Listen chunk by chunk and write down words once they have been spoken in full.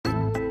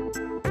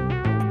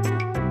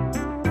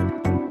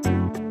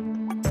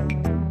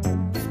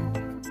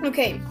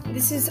Okay,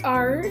 this is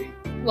our,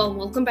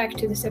 welcome back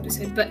to this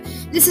episode, but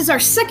this is our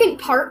second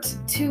part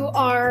to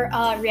our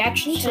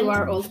reaction to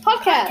our old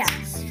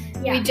podcast.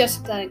 Yeah. We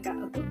just got a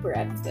blooper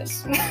out of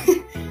this.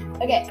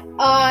 Okay.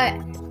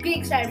 Be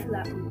excited for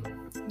that movie.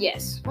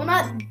 Yes. Well,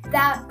 not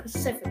that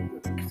specific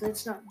movie because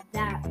it's not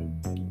that.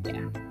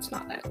 Yeah, it's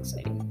not that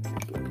exciting.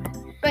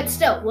 But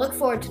still, look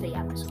forward to the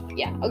episode.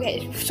 Yeah,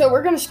 okay, so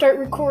we're going to start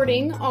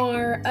recording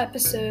our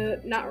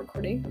episode, not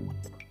recording.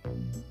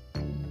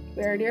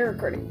 We already are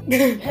recording.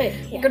 We're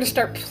going to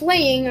start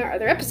playing our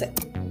other episode.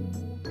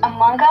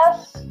 Among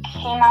Us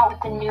came out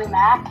with a new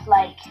map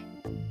like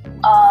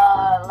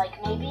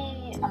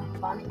maybe a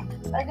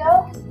month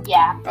ago.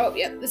 Yeah. Oh,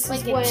 yeah, this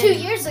Like is when 2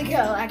 years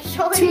ago,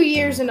 actually. 2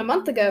 years and a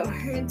month ago.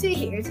 2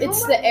 years.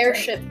 It's the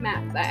airship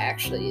map. That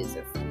actually is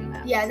a fun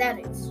map. Yeah, that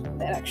is.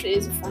 That actually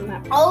is a fun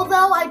map.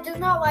 Although I do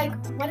not like,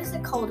 what is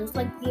it called? It's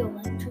like the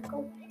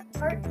electrical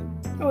part.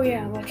 Oh,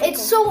 yeah, electrical.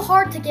 It's so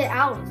hard to get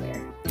out of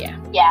there.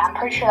 Yeah, I'm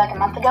pretty sure like a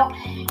month ago.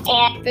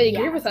 And They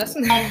agree with us.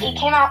 and it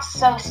came out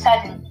so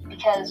suddenly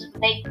because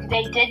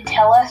they did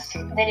tell us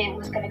that it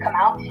was gonna come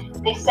out.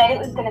 They said it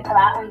was gonna come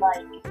out in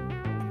like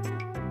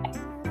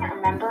I don't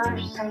remember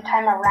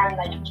sometime around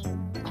I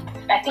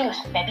think it was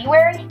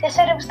February. They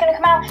said it was gonna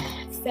come out.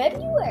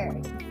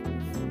 February.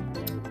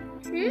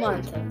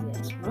 Month of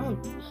this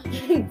month.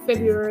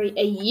 February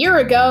a year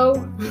ago.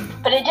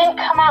 But it didn't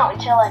come out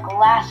until like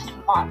last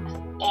month.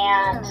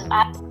 And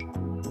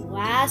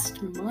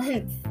Last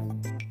month.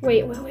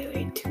 Wait.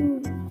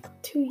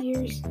 2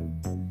 years.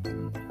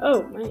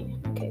 Oh, man.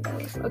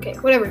 Okay,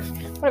 whatever.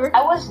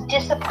 I was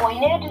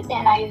disappointed,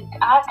 and I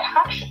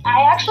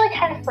actually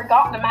kind of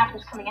forgot the map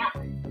was coming out.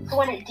 So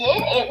when it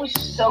did, it was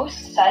so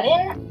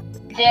sudden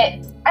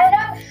that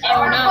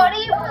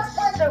everybody was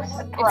so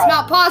surprised. It's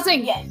not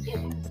pausing. Yes, it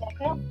was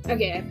definitely.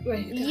 Okay,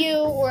 wait.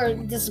 You were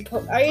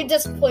disappointed. Are you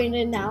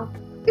disappointed now?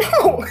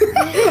 No!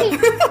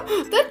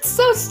 That's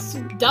so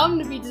dumb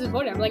to be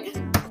disappointed. I'm like,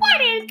 Why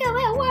did it come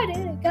out? Why did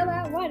it come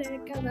out? Why did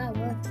it come out?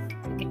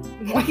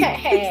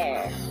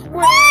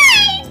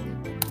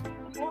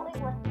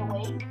 Definitely worth the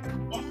wait.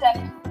 Except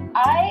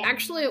I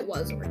Actually, it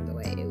was worth the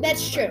wait.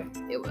 That's true.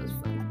 It was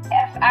fun.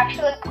 have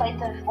actually played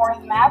the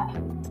fourth map.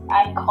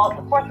 I call it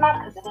the fourth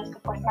map because it is the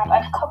fourth map.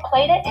 I've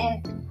played it,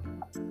 and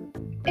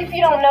if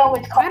you don't know,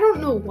 it's I don't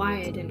know why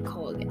I didn't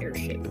call it the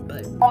airship,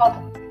 but... called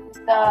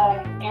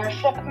the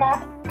airship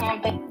map.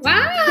 And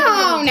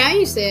Wow! Now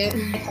you say it.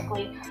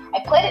 basically, I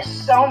played it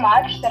so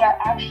much that I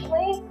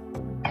actually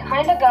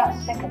kind of got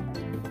sick of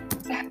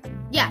it.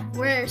 Yeah,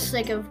 we're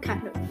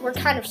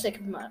kind of sick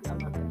of Among Us right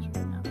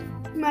now.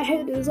 My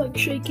head is like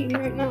shaking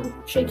right now.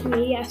 Shaking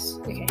me, yes.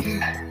 Okay.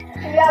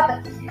 Yeah,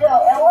 but still,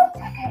 it was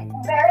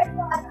very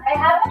fun. I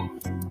haven't.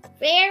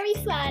 Very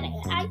fun.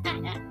 I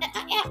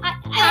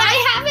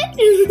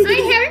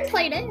haven't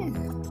played it.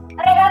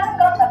 I haven't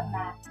got the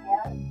map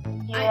yet.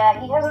 Yeah,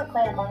 he hasn't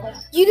played Among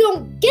Us. You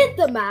don't get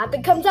the map.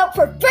 It comes out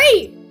for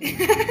free.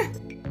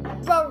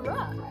 Bruh.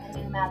 A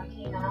new map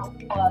came out,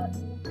 but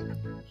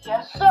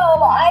just so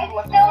I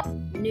still.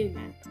 New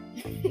map.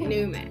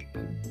 New map.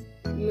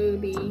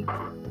 Movie.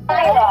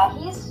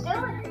 He's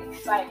still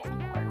excited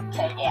for it.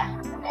 Okay, yeah.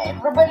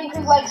 Everybody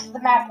who likes the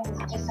map is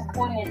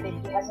disappointed that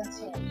he hasn't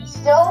seen it. He's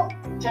still,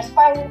 just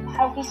by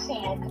how he's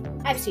seen it,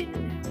 I've seen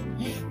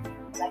it.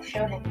 I've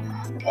showed him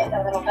it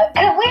a little bit.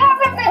 And we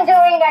haven't been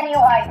doing any,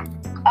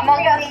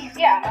 Among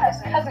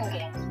Us, cousin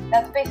games.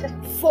 That's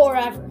basically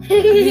Forever.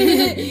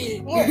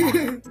 We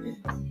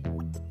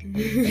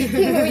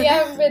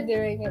haven't been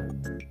doing it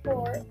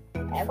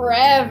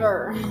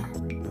Forever.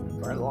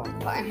 For a long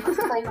time.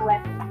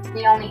 when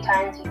the only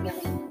times he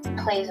really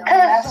plays Among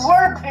Us. Because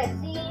we're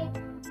busy.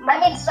 I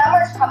mean,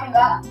 summer's coming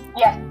up.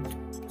 Yeah.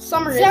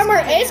 Summer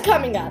is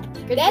coming up.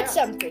 Good That's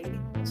job. something.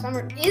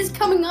 Summer is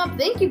coming up.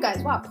 Thank you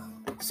guys. Wow.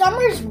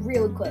 Summer's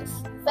really close.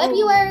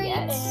 February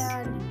yes.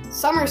 and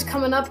Summer's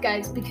coming up,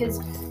 guys, because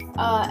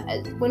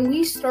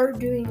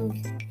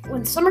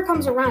when summer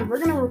comes around, we're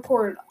gonna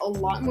record a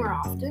lot more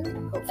often.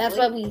 Hopefully. that's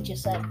what we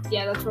just said.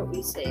 Yeah, that's what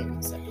we say in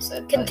this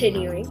episode.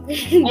 Continuing.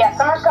 Yeah,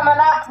 summer's coming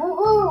up.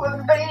 Woohoo,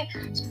 everybody.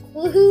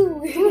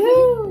 Woohoo!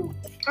 Woohoo.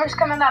 Summer's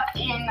coming up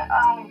in,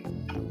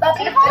 the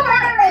people that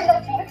are in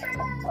the future.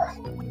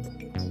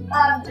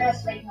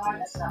 Just ignore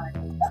the summer.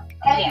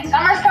 Yeah,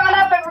 summer's coming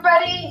up,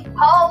 everybody.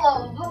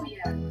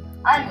 Hallelujah.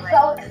 I'm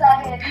so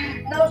excited.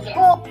 No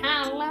school.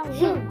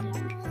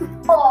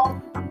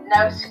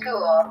 No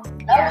school.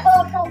 No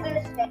social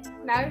distance.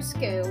 No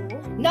school.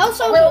 No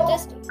social Well,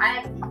 distance.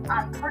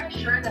 I'm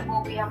pretty sure that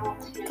we'll be able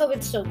to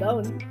COVID's still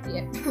going.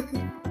 Yeah.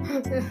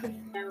 do,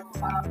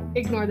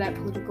 Ignore that,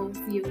 political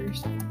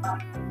viewers.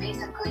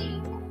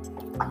 basically,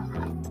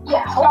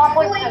 yeah,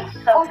 hopefully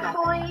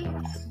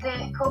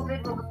the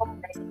COVID will go away.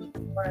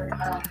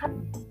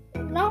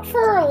 Not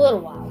for a little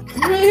while.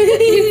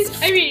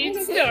 I mean,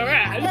 it's still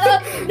around.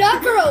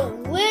 Not for a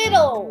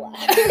little while.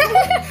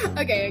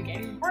 Okay.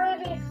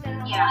 Pretty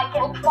soon. Yeah,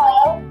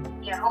 hopefully.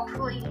 Yeah,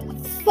 hopefully.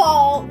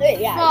 Fall.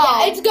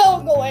 Yeah, it's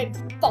going away.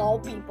 Fall,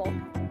 people.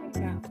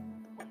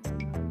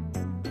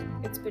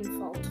 It's been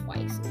fall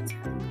twice. It's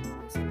happened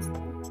since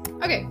then.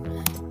 Okay.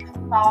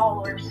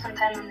 fall or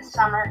sometime in the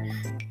summer.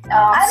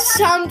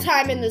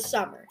 Sometime in the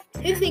summer.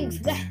 Who thinks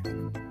that?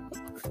 During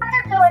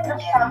the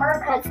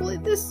summer, Hopefully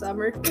this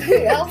summer.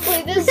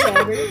 Hopefully this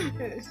summer.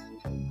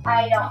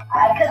 I don't,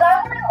 because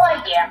I wouldn't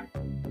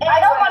I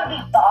don't want to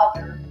be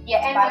bothered. Yeah,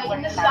 anyway,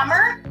 in the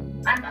summer,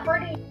 I'm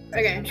pretty.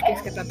 Okay, I'm just gonna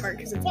skip that part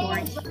because it's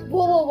boring.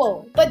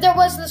 Whoa. But there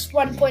was this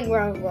one point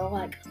where we were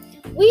like,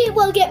 we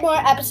will get more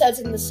episodes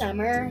in the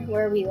summer,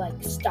 where we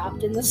like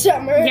stopped in the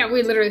summer. Yeah,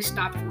 we literally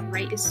stopped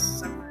right as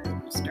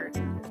summer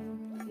started.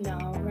 No,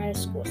 right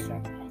as school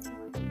started.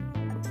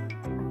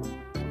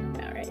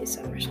 Yeah, right as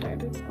summer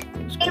started.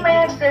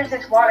 Anyways, there's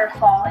this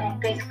waterfall, and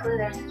basically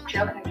there's this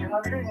joke in the Jungle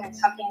Cruise, and it's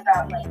something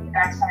about like the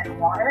backside of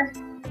water.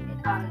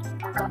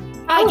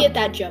 I get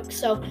that joke.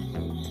 So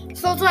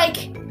it's like,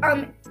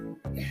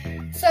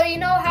 so you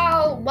know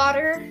how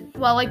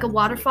like a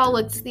waterfall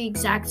looks the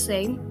exact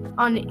same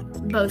on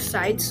both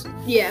sides.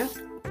 Yeah.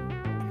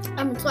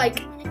 It's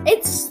like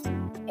it's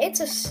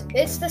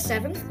the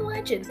seventh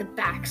legend, the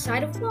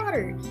backside of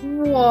water.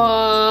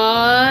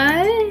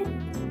 What?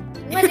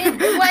 When it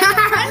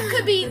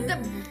could be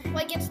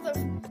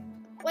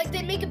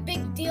they make a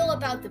big deal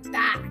about the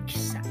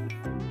backside,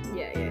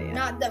 Yeah.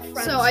 not the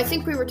front. So I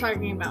think we were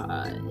talking about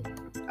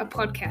a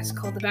podcast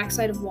called The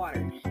Backside of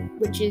Water,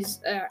 which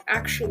is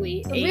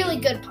actually a really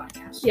good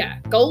podcast. Yeah,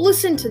 go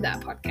listen to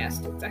that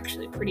podcast. It's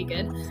actually pretty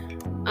good.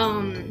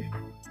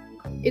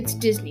 It's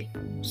Disney,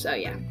 so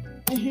yeah.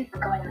 We're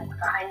going like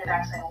behind the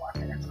backside of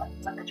water. That's like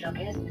what the joke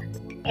is.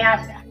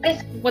 And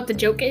basically, What the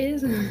joke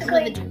is?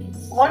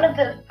 one of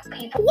the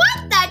people,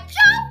 What that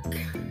joke?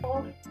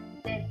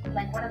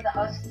 like one of the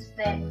hosts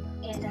that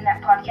is in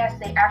that podcast,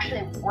 they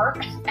actually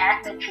works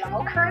at the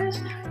Jungle Cruise.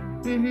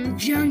 Mm-hmm.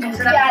 Jungle.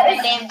 So that's why they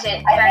named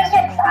it. I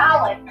think it's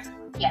Alex.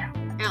 Yeah.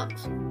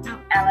 Alex.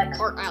 Alex.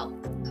 Or Al.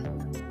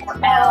 Or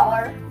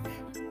Eller.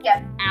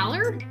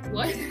 Aller?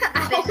 What?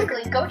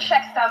 Basically, go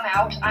check them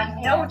out.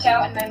 I'm no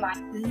doubt in my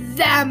mind.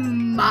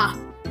 Them.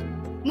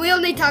 We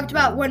only talked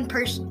about one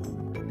person.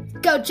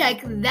 Go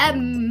check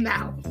them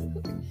out.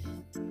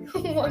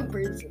 One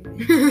person.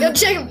 Go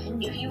check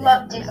them. If you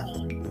love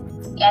Disney,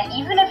 and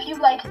even if you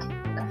like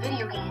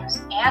video games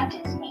and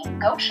Disney,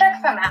 go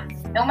check them out.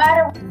 No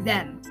matter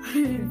Them.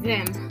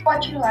 Them.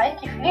 what you like,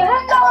 if you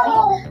like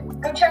Disney,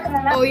 go check them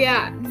out. Oh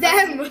yeah.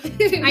 Them.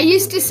 I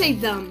used to say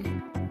them.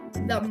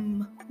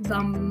 Them.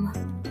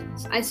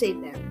 I say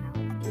them now.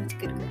 That's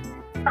good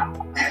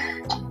grammar.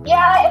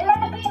 Yeah, it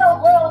might be a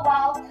little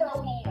while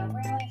till we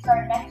release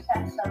our next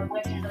episode,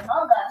 which is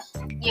Among Us.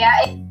 Yeah,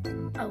 I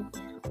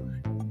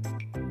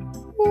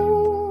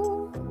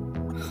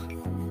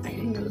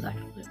didn't know that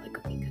like a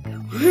week ago.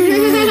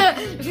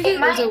 it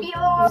might be a It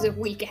little was a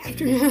week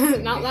after.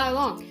 Not that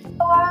long.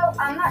 while.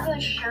 I'm not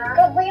really sure.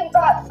 Because we've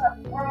got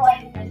some, we're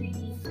like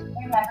busy.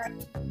 Remember?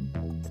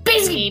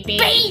 Busy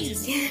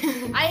bees.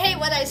 I hate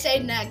what I say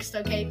next,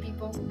 okay,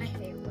 people? I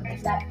hate what I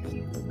Is say. that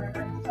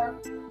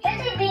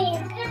Busy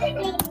beans, busy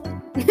beans.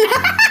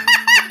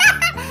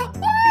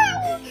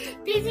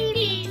 Busy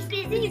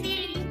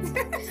bees.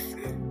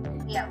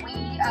 Yeah, we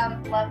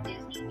love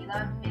Disney. We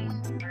love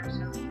Facebook,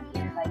 so we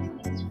like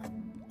things.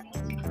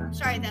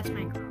 Sorry, that's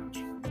my garage.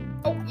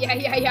 Oh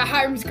yeah.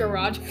 Hiram's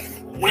garage.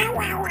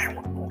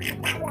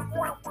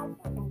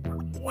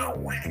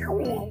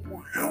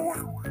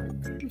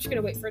 I'm just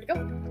gonna wait for it to go.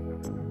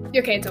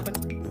 Okay, it's open.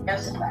 No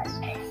surprise.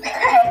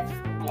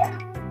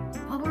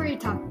 What were you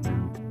talking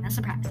about? That's a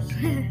surprise.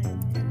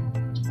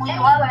 We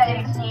love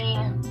Disney.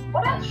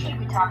 What else should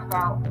we talk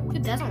about? Who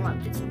doesn't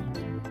love Disney?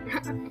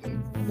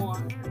 More.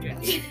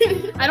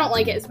 I don't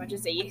like it as much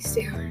as they used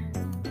to.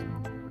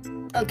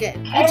 Okay,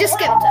 we And just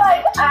skipped we'll, it.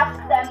 like, ask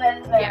them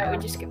if they're Yeah, we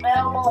just skipped it.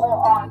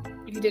 available on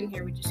If you didn't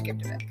hear, we just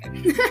skipped it.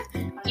 Okay.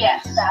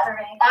 Yes,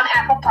 Saturday on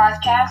Apple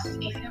Podcasts.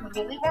 If you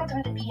really want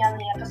them to be on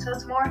the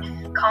episodes more,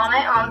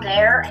 comment on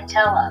there and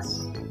tell us.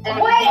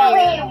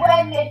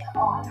 When it's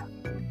on.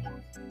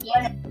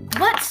 Yeah.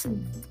 What's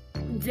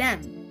them?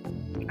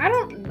 I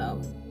don't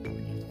know.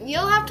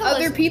 You'll have to Other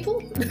listen. people?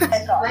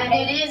 When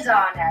it is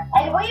on there.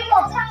 And we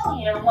will tell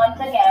you once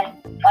again,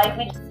 like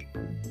we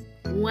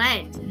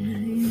When?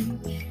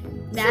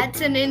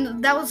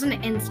 That was an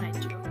inside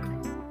joke.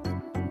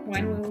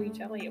 When will we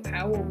tell you?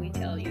 How will we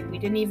tell you? We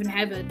didn't even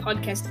have a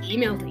podcast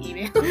email to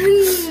email.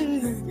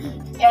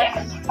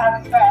 yes,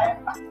 that's right.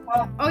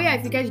 Oh yeah,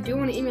 if you guys do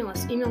want to email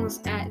us at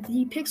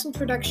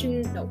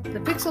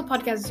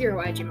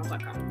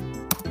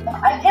thepixelpodcast0@gmail.com.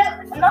 I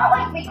just not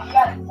like we just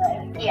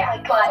said. Yeah,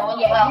 like, but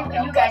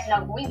yeah, you guys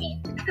know what we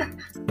mean.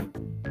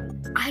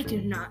 I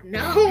do not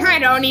know. I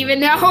don't even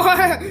know.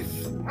 I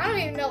don't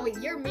even know what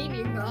you're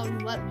meaning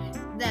of, what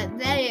that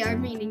they are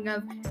meaning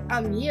of,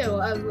 you,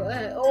 of,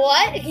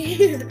 what?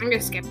 I'm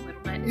gonna skip a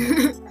little bit.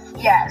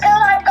 Yeah,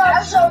 because I've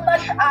got so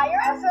much iron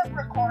as of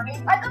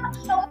recording. I got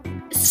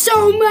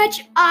So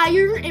much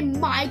iron in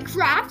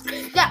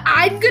Minecraft that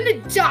I'm gonna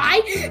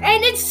die,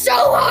 and it's so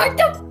hard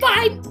to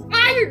find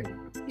iron!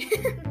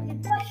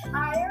 much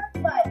iron,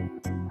 but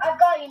I've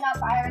got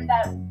enough iron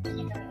that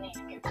you don't need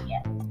to give me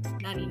yet.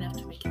 Not enough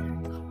to make it.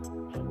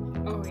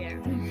 Oh yeah.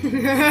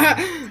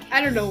 I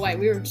don't know why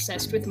we were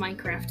obsessed with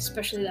Minecraft,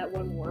 especially that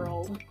one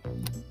world.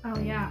 Oh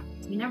yeah,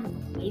 we never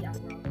played that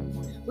world.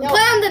 We play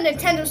on the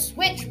Nintendo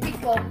Switch,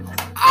 people.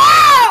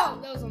 Oh!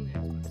 That was on the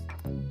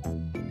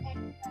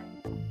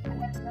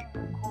Xbox.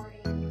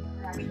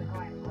 We're actually going to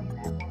play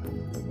that one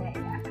today.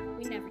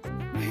 We never did.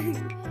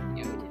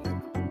 Yeah, we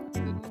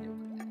did.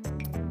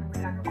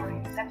 We're not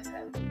recording this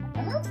episode.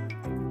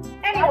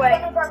 Anyway.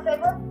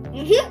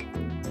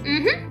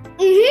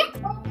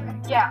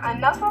 Yeah,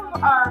 enough of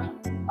our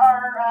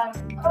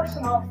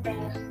personal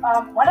things.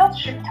 What else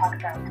should we talk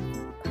about?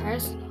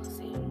 Personal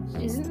things.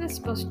 Isn't this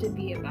supposed to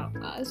be about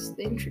us,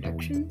 the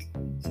introductions?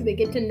 So they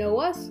get to know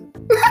us?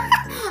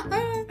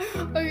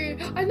 Okay,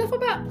 enough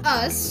about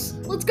us.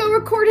 Let's go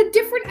record a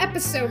different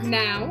episode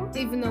now,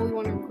 even though we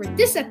want to record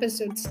this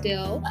episode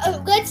still.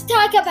 Let's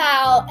talk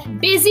about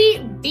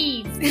Busy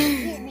bees.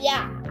 busy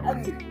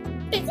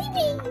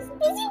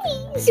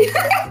bees.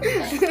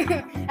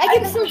 I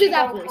can still do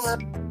that voice.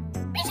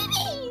 Busy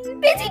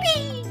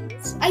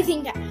bees. I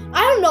think that.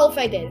 I don't know if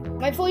I did.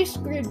 My voice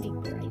grew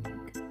deeper, I think.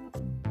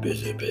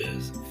 Busy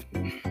bees.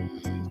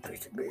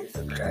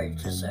 I'm trying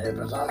to say it.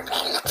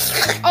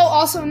 Oh,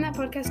 also in that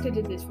podcast I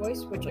did this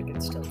voice, which I can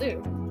still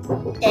do.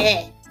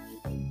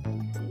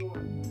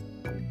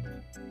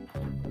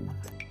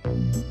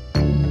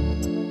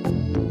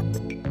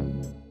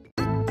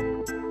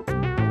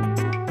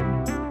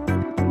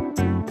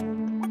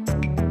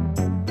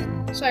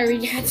 Sorry,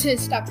 we had to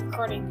stop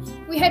recording.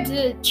 We had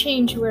to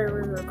change where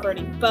we were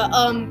recording, but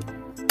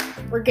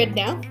we're good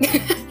now.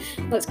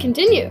 Let's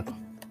continue.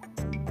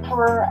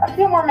 For a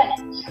few more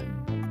minutes.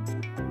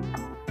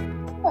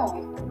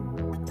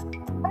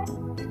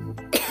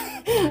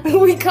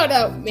 We cut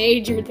out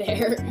Major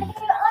there.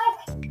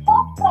 I've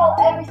talked about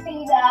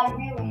everything that I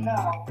really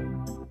know.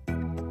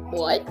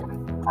 What?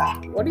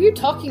 What are you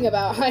talking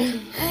about?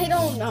 I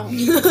don't know. I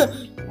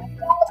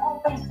don't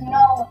always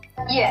know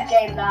every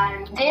day that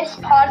I'm. This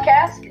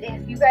podcast,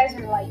 if you guys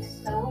are like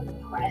so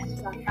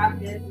impressed on how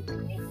good we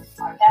can make this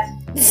podcast,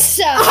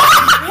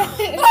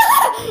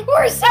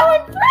 We're so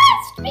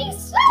impressed. Be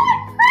so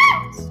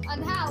impressed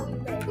on how we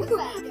made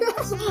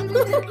this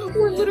podcast.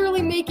 We're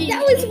literally making.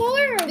 That was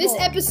horrible. This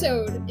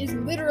episode is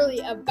literally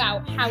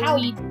about how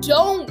we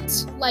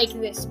don't like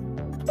this,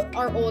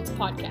 our old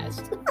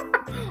podcast.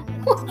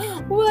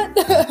 What?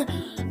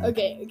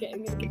 Okay,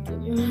 I'm gonna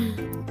continue.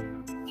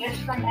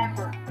 just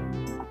remember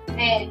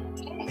that you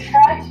didn't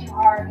try too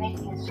hard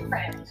making a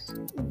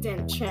script.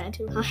 Didn't try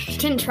too hard.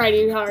 Didn't try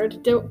too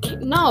hard.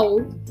 No,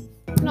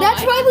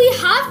 That's why we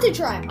have to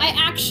try.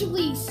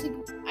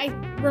 I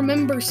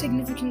remember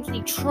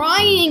significantly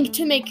trying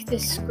to make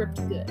this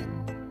script good.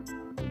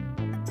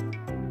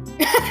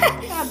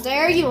 How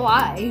dare you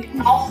lie?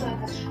 Also,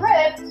 the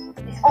script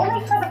is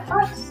only for the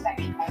first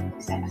section of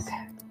this episode.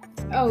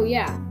 Oh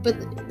yeah,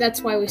 but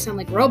that's why we sound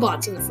like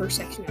robots in the first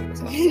section of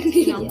this episode.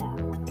 You know?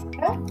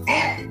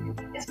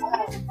 It's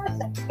only the first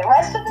section. The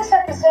rest of this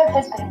episode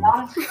has been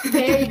nonsense.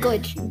 Very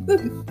glitchy. The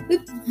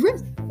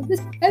rest of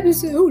this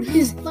episode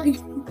is like.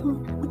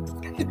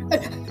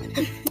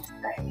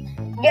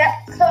 Yeah,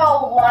 so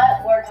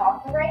what we're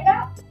talking right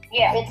now?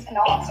 Yeah, it's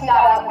not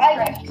about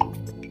the script.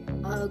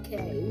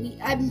 Okay,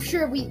 I'm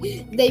sure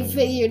they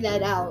figured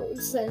that out.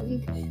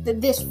 Saying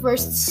that this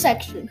first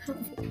section.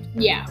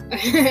 Yeah.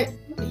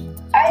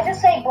 I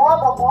just say blah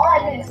blah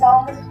blah and it's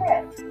all in the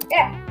script.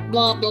 Yeah.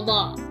 Blah blah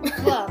blah.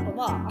 Blah blah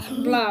blah.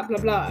 Blah blah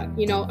blah.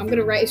 You know, I'm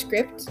gonna write a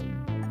script,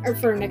 or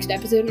for our next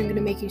episode, I'm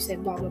gonna make you say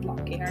blah blah blah.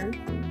 Okay, Aaron?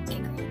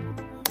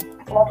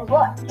 Blah blah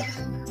blah.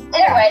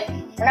 Anyway,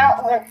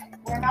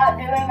 we're not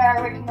doing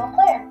our original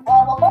player.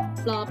 Blah blah blah.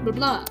 Blah blah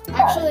blah.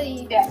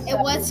 Actually, Yes, it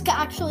was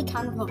actually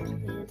kind of a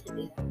plan to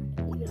do that.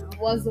 You know. It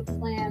was a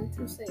plan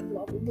to say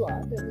blah blah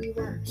blah, but we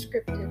weren't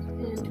scripted,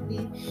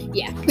 and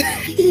yeah.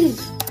 If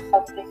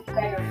you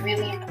guys are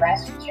really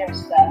impressed with your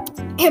stuff.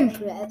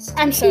 Impressed.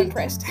 I'm so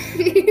impressed.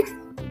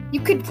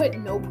 You could put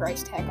no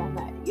price tag on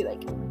that. You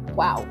like,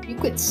 wow, you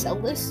could sell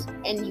this,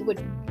 and you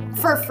would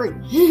For free.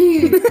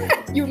 you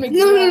would make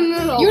No, zero. no,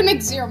 no, no. You would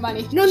make zero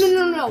money. No.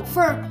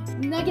 For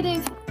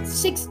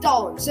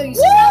 -$6. So you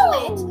sell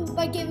it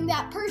by giving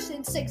that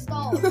person $6.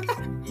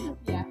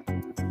 Yeah.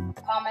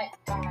 Comment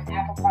on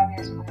Apple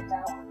Podcasts when it's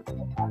out on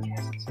Apple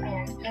Podcasts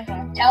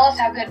and tell us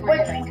how good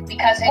we're doing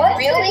because it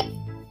really.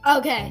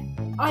 Okay,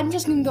 I'm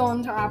just gonna go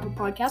on to Apple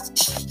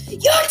Podcasts.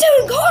 You're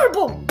doing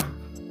horrible.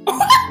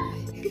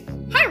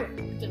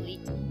 Hiram.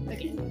 Delete.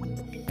 Okay.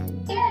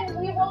 Yeah,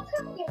 we will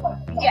tell you.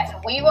 Yes,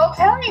 we will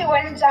tell you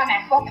when it's on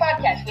Apple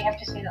Podcasts. We have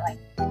to say that like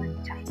 40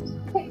 times.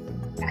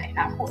 Okay,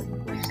 not 40.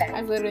 We've said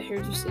I've literally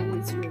heard you say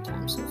it 0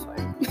 times so far.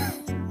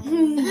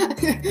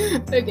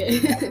 Okay.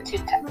 2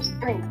 times.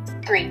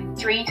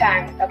 3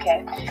 times.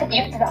 Okay.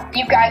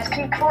 You guys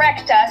can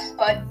correct us,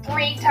 but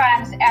 3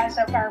 times as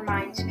of our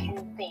minds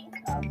can think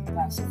of.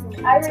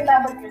 I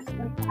remember just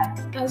 3 times.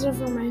 As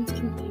of our minds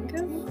can think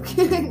of.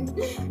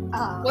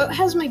 What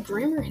has my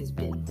grammar has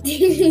been?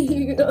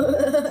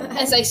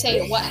 As I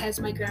say, what has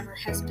my grammar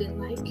has been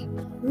like?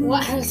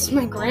 What has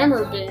my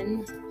grammar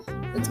been?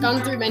 It's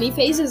gone through many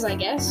phases, I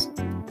guess.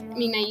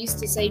 I used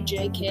to say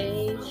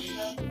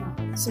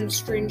JK, some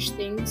strange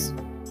things.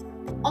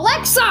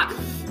 Alexa!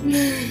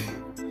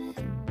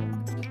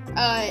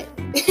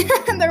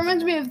 That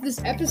reminds me of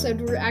this episode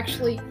we're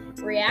actually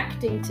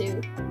reacting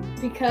to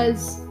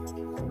because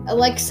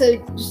Alexa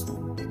just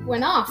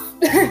went off.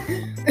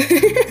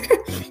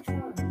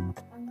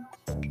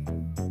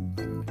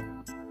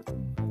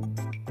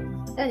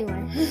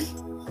 Anyway.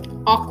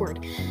 Awkward.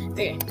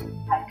 Okay.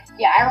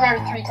 Yeah, I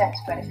remember 3 times,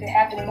 but if it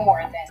happened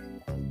more,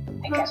 then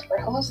I guess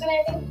we're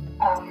hallucinating.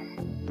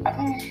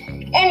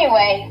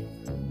 Anyway,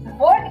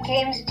 what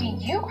games do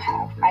you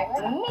have,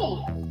 Hiram?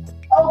 Me.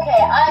 Okay,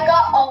 I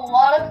got a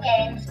lot of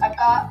games. I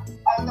got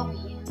on the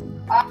Wii.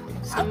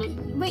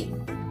 Wait.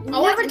 We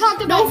never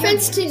talked about no your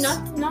offense to games.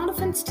 not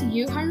offense to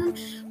you, Hiram,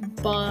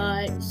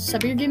 but some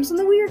of your games on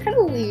the Wii are kind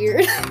of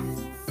weird.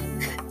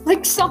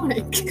 Like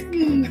Sonic.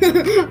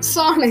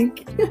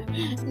 Sonic.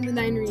 And the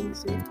 9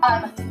 Rings. So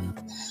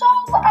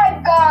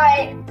I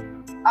got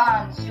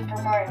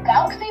Super Mario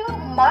Galaxy was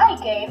my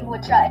game,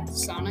 which I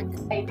Sonic.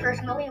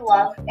 personally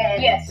love,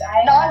 and Yes,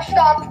 I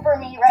non-stop for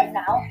me right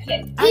now.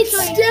 It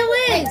still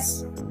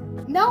is.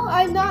 No,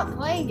 I'm not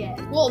playing it.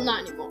 Well,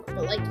 not anymore,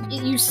 but like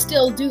you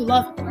still do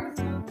love it.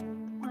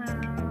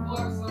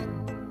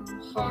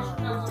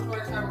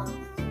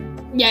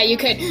 Yeah, you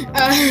could.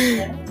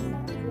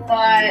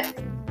 But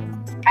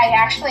I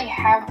actually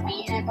have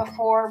beaten it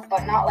before,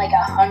 but not like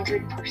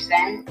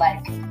 100%.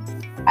 Like,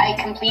 I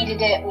completed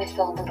it with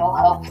a little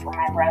help from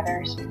my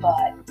brothers,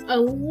 but A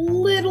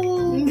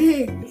little.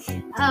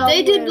 Oh,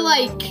 They did well.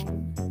 like.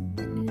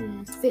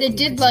 They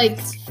did like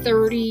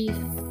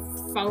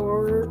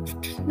 34.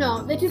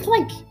 No, they did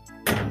like.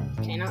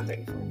 Okay, not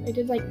 34. They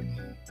did like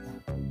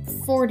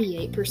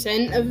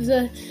 48% of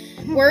the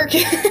work.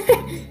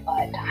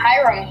 but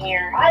Hiram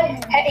here,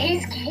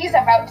 he's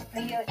about to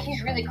be, like,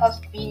 he's really close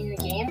to beating the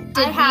game.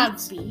 Did I have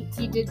beat.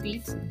 He did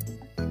beat.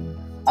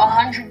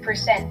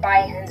 100%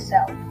 by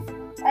himself.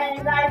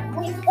 And I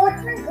Wii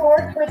Sports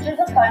Resort, which is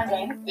a fun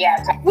game. Yeah,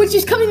 it's Which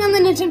is coming on the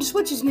Nintendo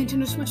Switch. Is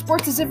Nintendo Switch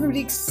Sports? Is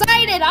everybody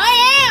excited? I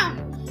am!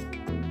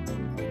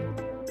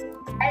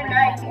 And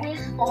I Wii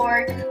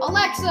Sports.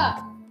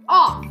 Alexa,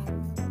 off.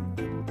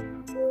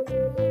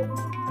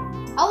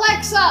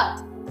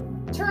 Alexa,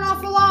 turn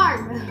off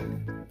alarm.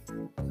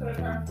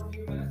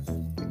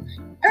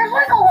 There's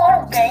like a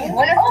lot of games.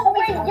 What if- Oh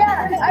wait,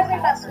 yeah, I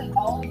think that's sweet.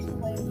 Always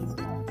play these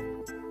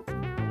games.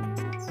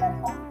 It's so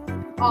fun.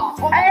 Off.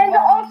 And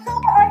also,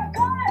 I've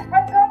got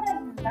another.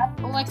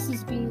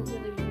 Alexa's being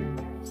really weird,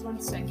 guys. 1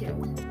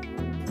 second.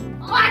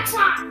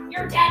 Alexa,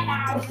 you're dead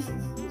now.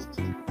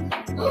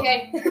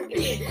 Okay.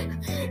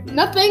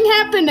 Nothing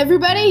happened,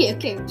 everybody.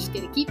 Okay, we're just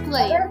gonna keep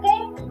playing. Another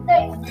game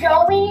that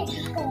Joey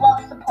just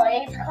loves to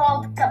play. It's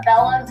called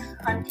Cabela's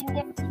Hunting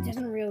Game. He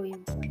doesn't really.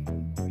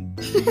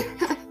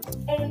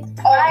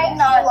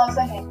 I loves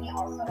the game. He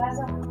also has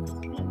a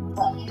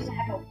well, he doesn't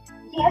have a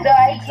he has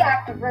the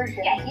exact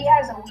version. yeah, he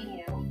has a Wii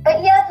U. But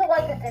he has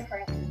like a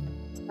different.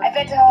 I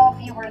bet all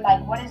of you were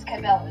like, what is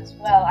Cabela's?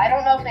 Well, I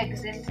don't know if it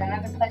exists in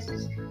other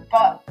places,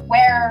 but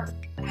where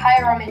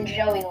Hiram and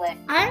Joey live.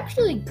 I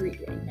actually agree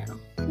right now.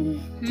 Hmm?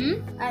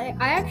 I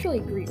actually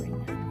agree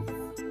right now.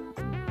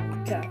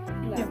 Okay.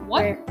 Yeah,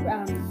 what?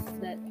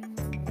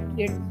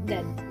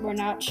 That we're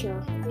not sure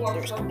if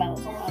there's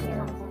Cabela's in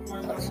other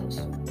places.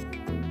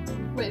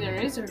 Wait, there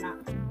is or not?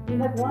 You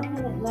have 1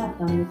 minute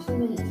left on your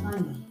 2-minute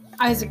timer.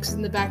 Isaac's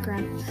in the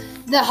background.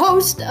 The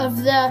host of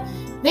the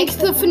Makes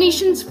the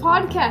Phoenicians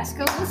podcast.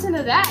 Go listen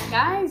to that,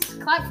 guys.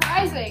 Clap for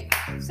Isaac.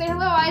 Say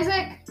hello,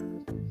 Isaac.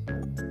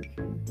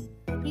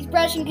 He's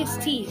brushing his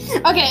teeth.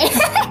 Okay.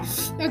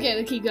 Okay,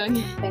 let's keep going.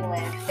 They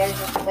live. There's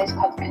this place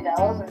called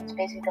Cabela's, and it's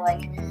basically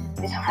like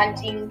this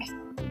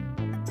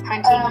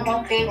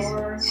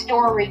hunting-based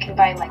store where you can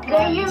buy like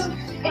guns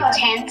and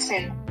tents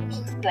and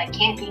like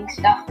camping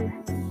stuff.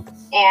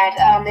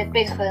 And it's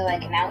basically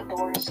like an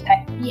outdoors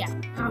type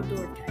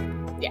Outdoor type.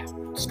 Yeah,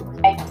 store.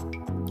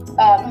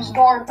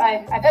 store.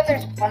 I bet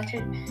there's a bunch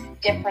of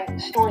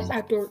different stores.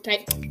 Outdoor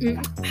type.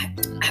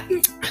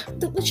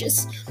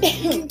 Delicious.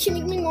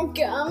 Give me more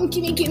gum.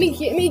 Give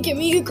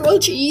me a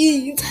grilled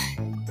cheese.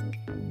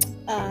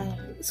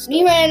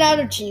 We ran out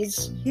of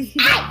cheese.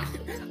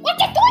 What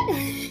you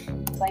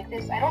doing? Like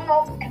this. I don't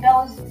know if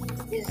Cabela's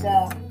is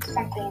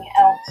something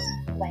else.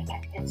 Like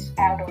it's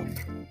out of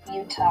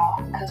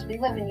Utah because we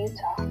live in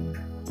Utah.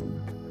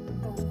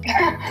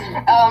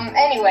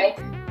 Anyway,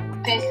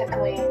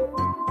 basically,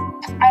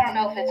 I don't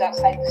know if it's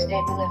outside the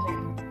state we live in.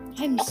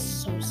 I'm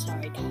so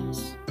sorry,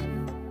 guys.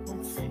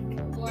 1 second.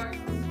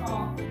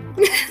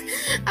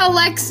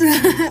 Alexa.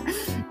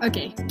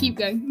 Okay, keep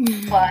going.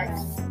 But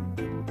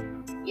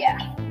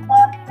yeah,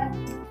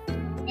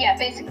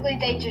 basically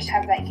they just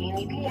have that game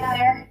you can get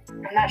there.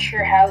 I'm not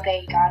sure how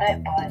they got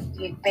it, but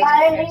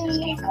there's this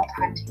game called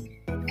Hunting.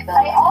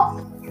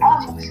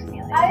 Hunting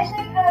Simulator.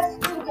 Isaac has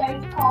 2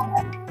 games called.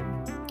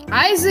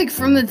 Isaac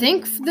from the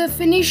Think the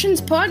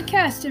Phoenicians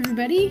podcast,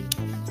 everybody.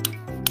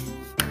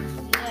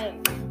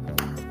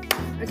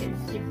 Okay,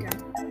 keep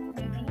going.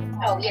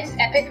 Oh yes,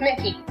 Epic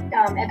Mickey.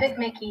 Epic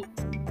Mickey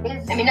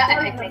I mean,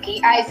 not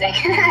Mickey, Isaac.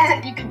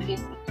 You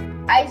confused me.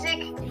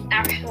 Isaac,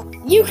 actually.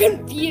 You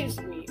confuse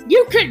me.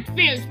 You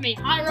confused me,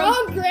 Hiram.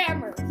 Wrong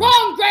grammar.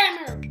 Wrong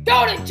grammar.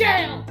 Go to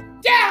jail.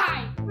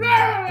 Die.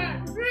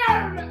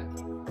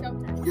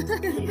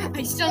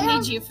 I still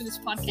need you for this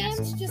podcast.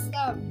 Sam's just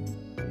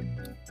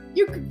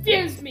You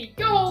confused me.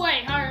 Go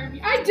away, Hiram.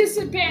 I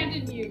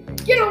disabandoned you.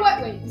 Get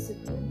away.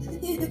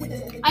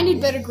 Wait. I need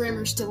better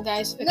grammar still,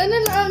 guys. No,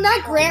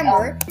 not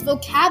grammar.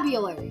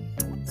 Vocabulary.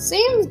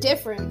 Same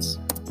difference.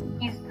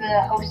 He's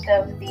the host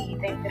of the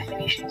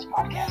Phoenicians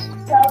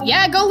podcast.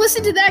 Yeah, go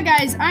listen to that,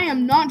 guys. I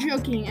am not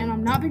joking, and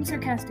I'm not being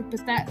sarcastic,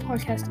 but that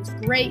podcast is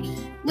great.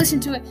 Listen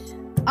to it.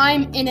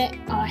 I'm in it.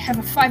 I have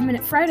a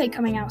 5-Minute Friday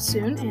coming out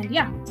soon, and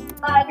yeah.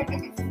 I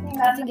think it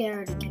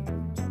already came.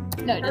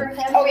 No, it didn't.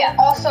 Oh yeah,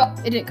 also,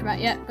 It didn't come out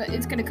yet, but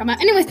it's gonna come out.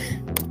 Anyways,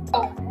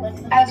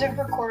 as of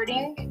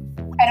recording,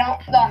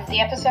 the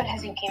episode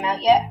hasn't came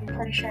out yet. I'm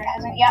pretty sure it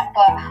hasn't yet,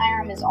 but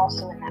Hiram is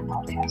also in that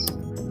podcast.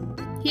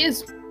 he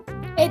is.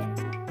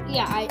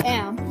 Yeah, I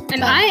am.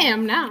 And I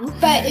am now.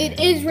 But it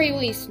is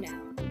released now.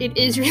 It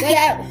is really.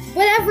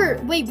 Whatever.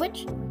 Wait,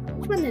 which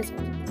one is it?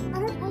 I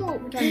don't know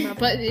what we're talking about,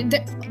 but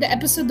the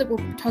episode that we're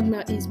talking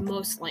about is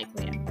most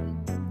likely.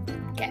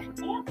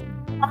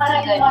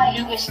 The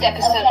newest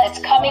episode that's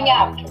coming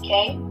out,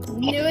 okay?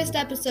 Newest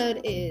episode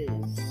is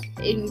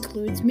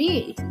Includes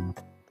me.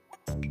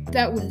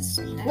 That was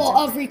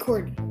of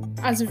recording.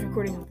 as of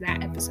recording of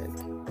that episode.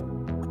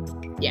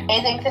 Yeah.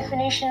 I think the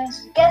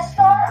Phoenicians. Guest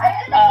star?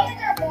 I didn't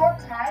hear there more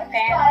times.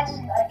 Fans.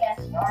 A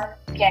guest star.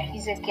 Yeah,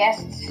 he's a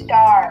guest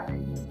star.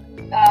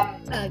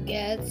 A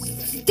guest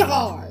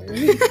star.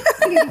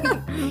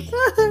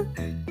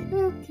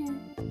 Okay.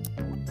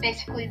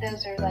 Basically,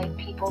 those are like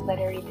people that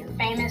are either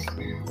famous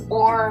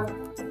or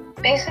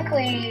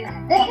basically.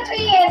 They can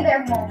be in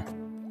their moment.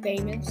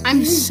 Famous.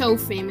 I'm so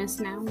famous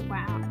now.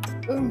 Wow.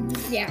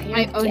 Yeah, you're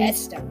I a own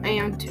guest star. I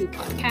own 2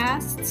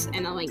 podcasts,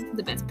 and I'm like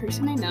the best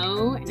person I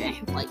know, and I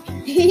have like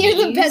You're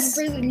the A's. best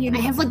person you know.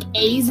 I have like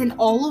A's in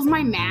all of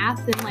my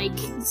math and like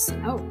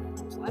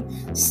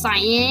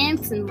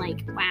science, and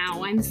like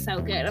wow, I'm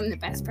so good. I'm the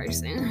best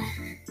person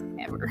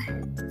ever.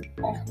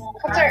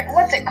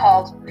 What's it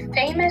called?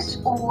 Famous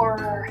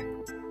or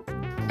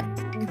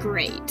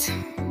Great.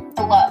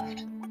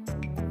 beloved?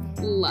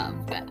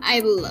 Loved.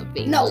 I love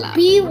being No, loved.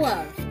 be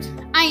loved.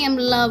 I am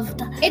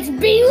loved. It's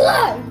be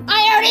loved.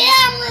 I already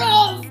am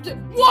loved.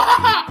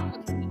 Wow.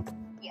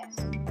 Yes.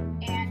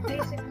 And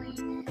basically,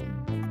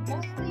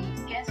 most of these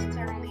guests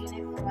are only in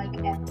it for like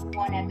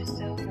 1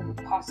 episode or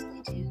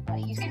possibly 2, but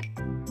he's gonna.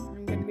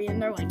 I'm gonna be in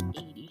there like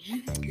 80.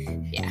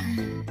 Yeah.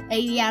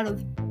 80 out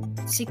of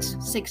 6.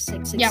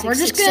 Yeah, we're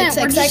just gonna-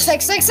 we're just-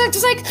 6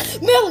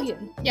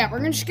 million. Yeah,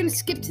 we're just gonna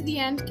skip to the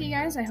end, okay,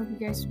 guys. I hope you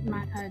guys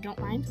don't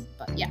mind,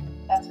 but yeah.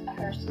 That's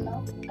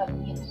personal, but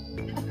yes.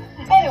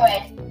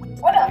 Anyway,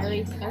 what else?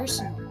 Very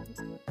personal.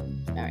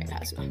 All right,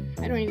 personal.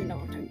 I don't even know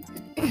what I'm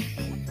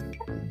talking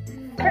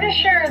about. Pretty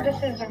sure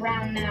this is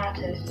around now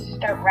to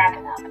start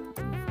wrapping up.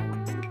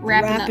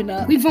 Wrapping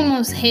up. We've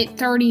almost hit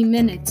 30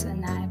 minutes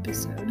in that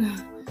episode.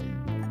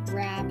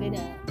 Wrap it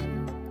up.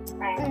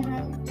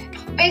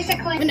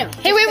 Basically, But no.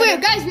 Hey,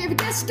 wait, guys, we have a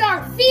guest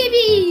star,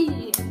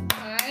 Phoebe.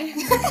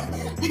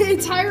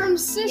 It's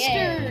Hiram's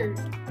sister.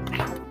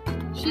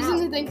 She's in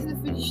the Thanks to the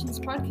Phoenicians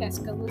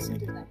podcast. Go listen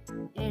to that.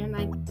 And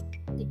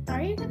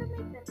are you gonna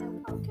make that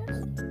new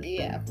podcast?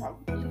 Yeah,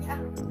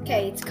 probably.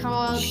 Okay, it's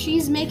called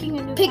She's making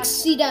a new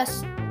Pixie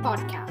Dust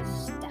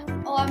Podcast.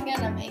 Oh, I'm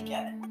gonna make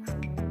it.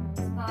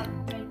 Not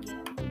make it.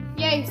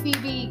 Yay,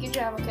 Phoebe. Good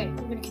job. Okay,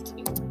 we're gonna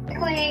continue.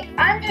 basically,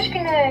 I'm just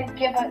gonna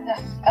give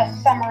a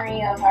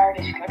summary of our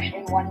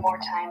description one more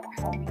time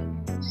before we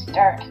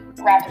start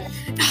wrapping it.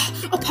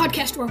 A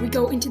podcast where we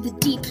go into the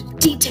deep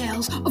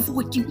details of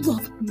what you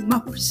love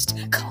most,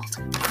 called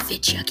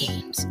video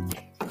games.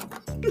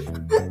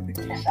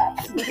 This up.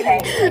 Okay.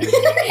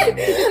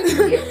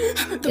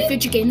 The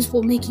video games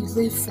will make you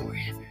live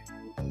forever.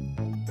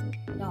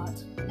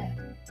 Not.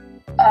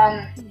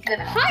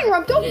 Hi,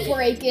 Rob, don't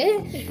break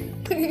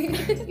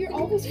it. You're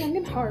always young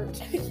at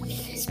heart.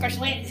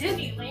 Especially in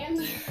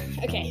Disneyland.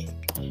 Okay.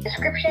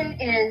 Description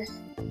is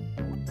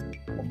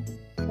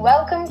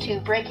welcome to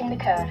Breaking the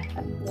Code.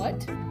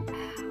 What?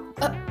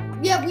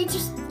 Yeah, we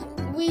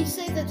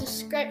say the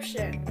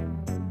description.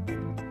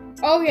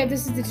 Oh yeah,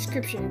 this is the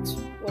description.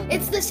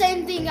 It's the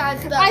same thing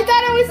as the. I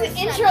thought it was the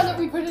intro that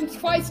we put in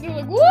twice, and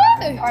we're like,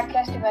 what?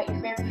 Podcast about your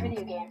favorite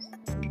video games.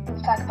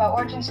 We'll talk about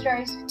origin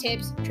stories,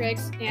 Tips,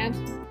 tricks, and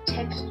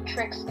tips,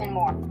 tricks, and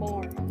more.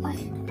 more.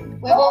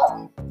 We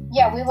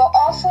will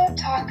also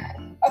talk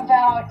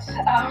about,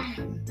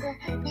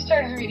 you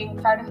started reading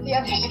part of the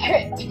other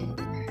script.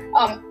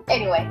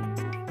 Anyway.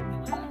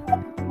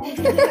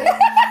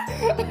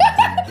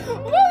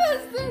 What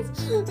is this?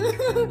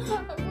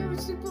 We're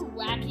super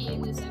wacky in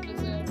this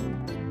episode.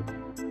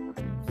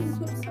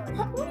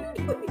 What are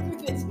you doing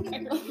with this?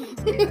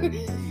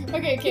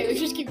 Okay, let's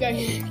just keep going.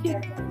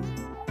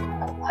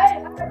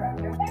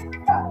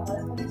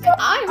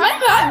 I'm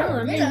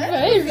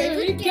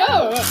favorite go.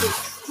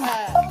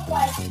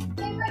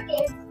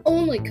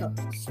 Only family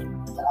codes.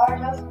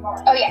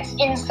 Oh yes,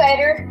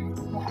 Insider.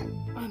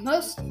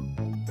 Most.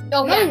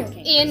 Oh, Mario yeah.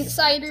 games.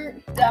 Insider.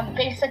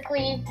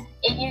 Basically,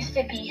 it used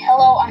to be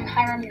Hello, I'm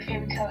Hiram, your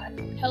favorite co-host.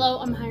 Hello,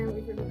 I'm Hiram,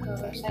 your favorite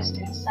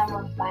co-host. Some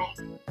of my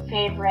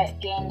favorite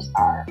games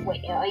are.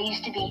 It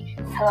used to be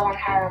Hello, I'm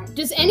Hiram.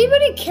 Does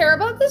anybody care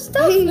about this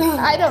stuff?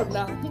 I don't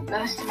know.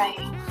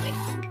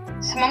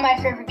 Some of my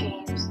favorite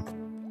games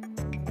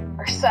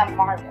are some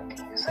Mario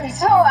games. And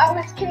so I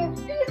was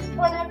confused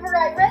whenever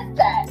I read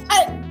that.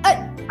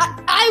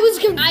 I was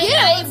confused.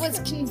 I was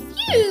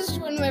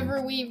confused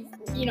whenever we,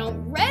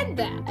 read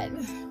that.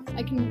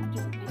 I can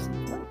do basic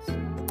words.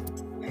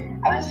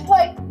 I was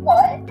like,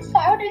 what?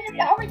 How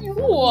are you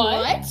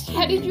What?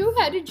 How did you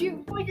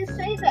going to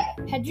say that?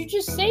 how'd you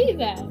just say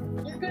that?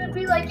 You're going to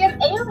be like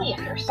an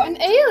alien or something.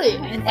 An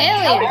alien. An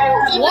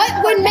alien.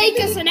 What would make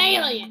us an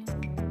alien?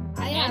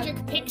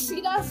 Magic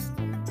pixie dust?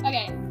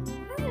 Okay.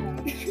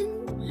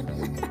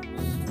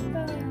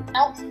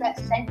 Pronounce that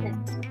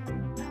sentence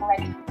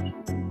correctly.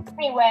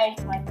 Anyway,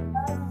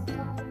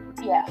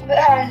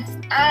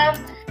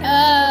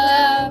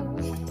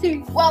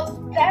 well,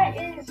 that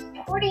is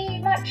pretty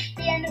much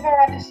the end of our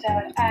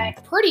episode.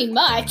 Pretty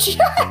much.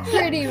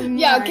 Pretty much.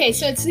 Yeah, okay,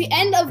 so it's the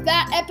end of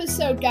that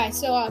episode, guys.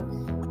 So,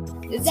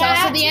 it's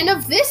also the end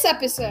of this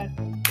episode.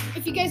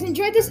 If you guys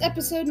enjoyed this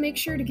episode, make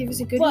sure to give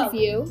us a good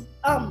review.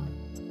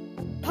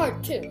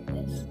 Part 2 of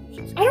this.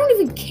 I don't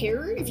even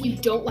care if you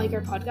don't like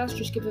our podcast,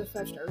 just give us a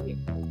 5-star review.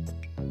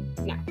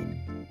 No.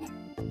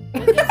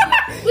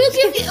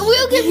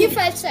 We'll give you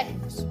 5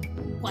 seconds.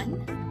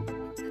 1,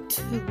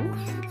 2,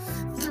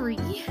 3,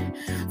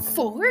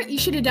 4. You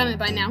should have done it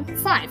by now.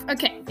 5.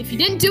 Okay. If you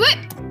didn't do it,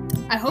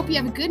 I hope you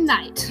have a good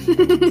night.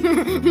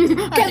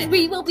 Because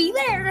we will be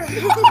there.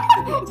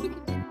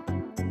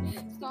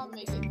 Stop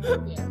making it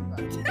creepy.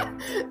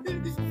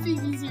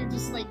 Phoebe's here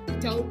just like,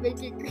 don't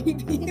make it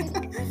creepy.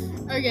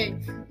 Okay.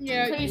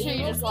 Yeah. Pretty sure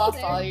you just lost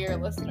all your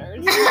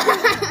listeners.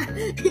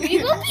 We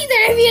will be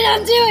there if you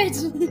don't do it.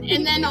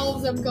 And then all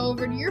of them go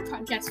over to your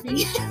podcast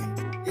feed.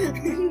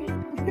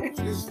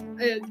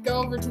 Go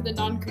over to the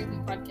non-creepy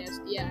podcast.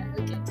 Yeah,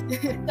 okay.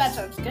 That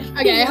sounds good.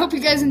 Okay, I hope you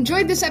guys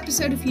enjoyed this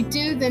episode. If you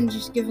do, then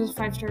just give us a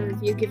 5-star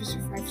review. Give us a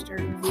 5-star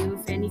review,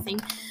 if anything.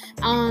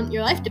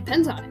 Your life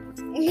depends on it.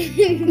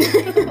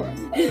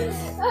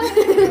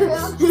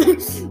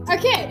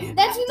 Okay.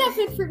 That's enough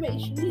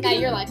information. Now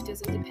your life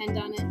doesn't depend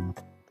on it.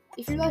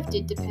 If your life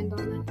did depend on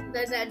it.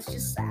 Then that's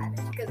just sad,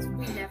 because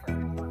we never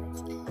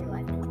wanted your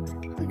life to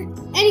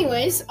depend.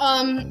 Anyways,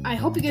 I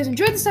hope you guys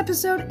enjoyed this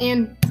episode,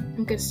 and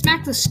I'm gonna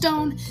smack the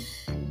stone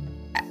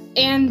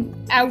and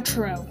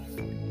outro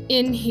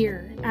in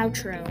here.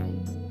 Outro.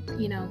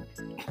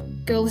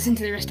 Go listen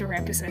to the rest of our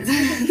episodes.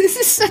 This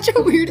is such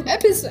a weird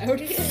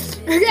episode.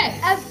 Okay.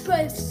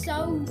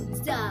 Episode.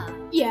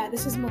 Yeah,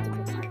 this is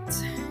multiple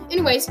parts.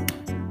 Anyways,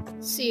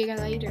 see you guys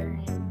later.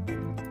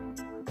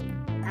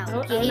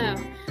 Oh no.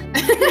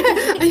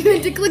 I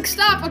meant to click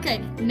stop. Okay,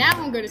 now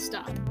I'm gonna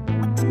stop.